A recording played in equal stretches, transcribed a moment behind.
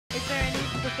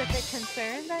specific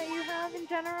concern that you have in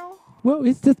general? Well,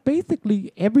 it's just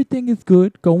basically everything is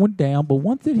good going down, but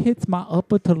once it hits my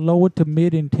upper to lower to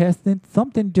mid intestine,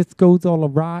 something just goes all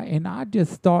awry, and I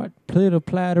just start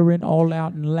plattering all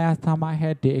out. And last time I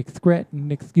had to excrete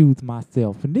and excuse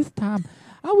myself, and this time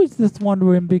I was just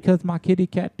wondering because my kitty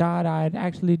cat died, I had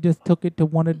actually just took it to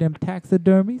one of them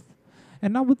taxidermies,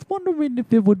 and I was wondering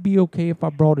if it would be okay if I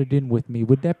brought it in with me.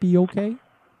 Would that be okay?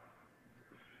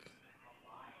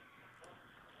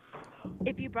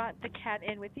 If you brought the cat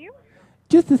in with you?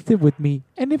 Just to sit with me.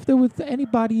 And if there was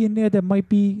anybody in there that might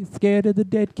be scared of the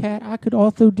dead cat, I could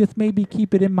also just maybe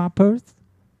keep it in my purse.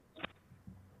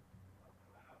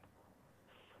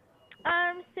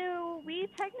 So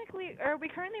we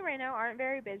currently right now aren't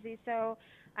very busy, so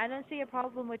I don't see a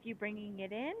problem with you bringing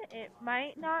it in. It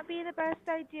might not be the best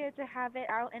idea to have it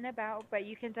out and about, but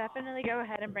you can definitely go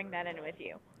ahead and bring that in with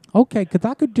you. Okay, because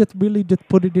I could just really just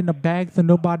put it in a bag so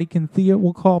nobody can see it.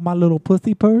 We'll call my little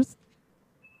pussy purse.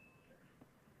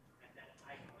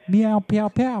 Meow, pow,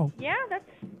 pow. Yeah,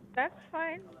 that's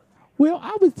fine. Well,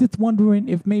 I was just wondering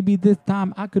if maybe this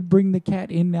time I could bring the cat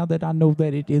in now that I know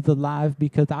that it is alive,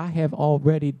 because I have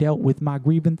already dealt with my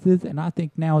grievances and I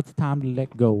think now it's time to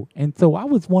let go. And so I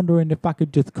was wondering if I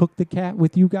could just cook the cat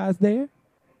with you guys there.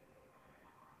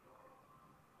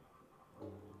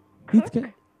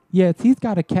 Yes, he's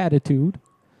got a catitude,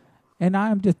 and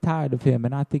I am just tired of him,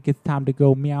 and I think it's time to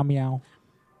go meow meow.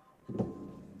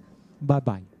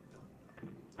 Bye-bye.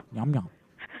 Yum yum.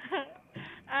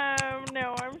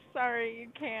 No, I'm sorry, you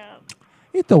can't.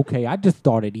 It's okay. I just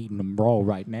started eating him raw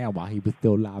right now while he was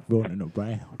still alive running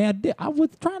around. And I was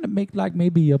trying to make like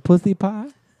maybe a pussy pie.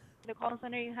 The call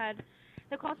center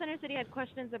said you had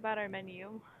questions about our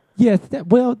menu. Yes, that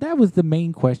was the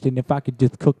main question, if I could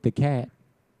just cook the cat.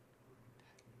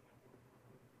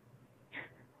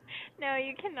 No,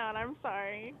 you cannot. I'm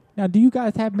sorry. Now, do you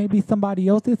guys have maybe somebody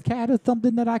else's cat or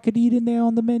something that I could eat in there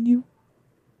on the menu?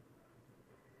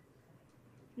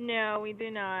 No, we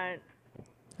do not.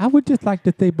 I would just like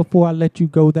to say before I let you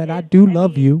go that I do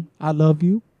love you. I love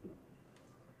you.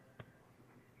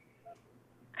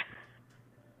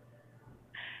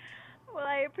 Well,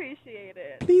 I appreciate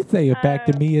it. Please say it back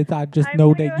to me, as I just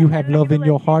know that you have love in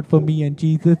your heart for me and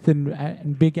Jesus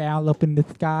and Big Al up in the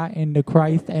sky and the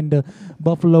Christ and the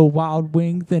Buffalo Wild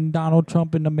Wings and Donald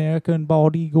Trump in America and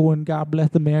Bald Eagle and God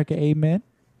bless America. Amen.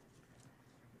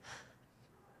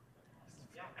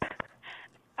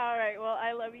 All right, well,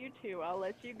 I love you too. I'll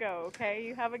let you go, okay?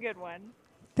 You have a good one.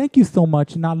 Thank you so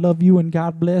much, and I love you, and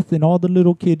God bless, and all the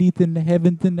little kiddies in the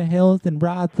heavens and the hells, and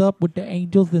rise up with the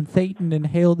angels and Satan and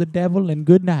hail the devil, and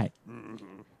good night.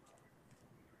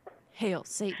 Hail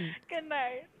Satan. Good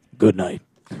night. Good night.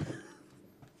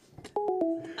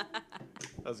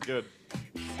 That's good.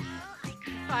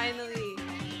 Finally.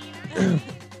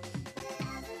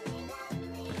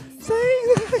 Say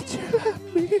that you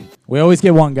love me. We always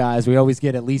get one, guys. We always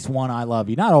get at least one I love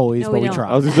you. Not always, No, but we we don't. try.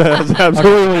 I was just saying, that's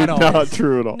absolutely Not not always.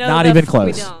 true at all. No, Not even we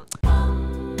close. don't.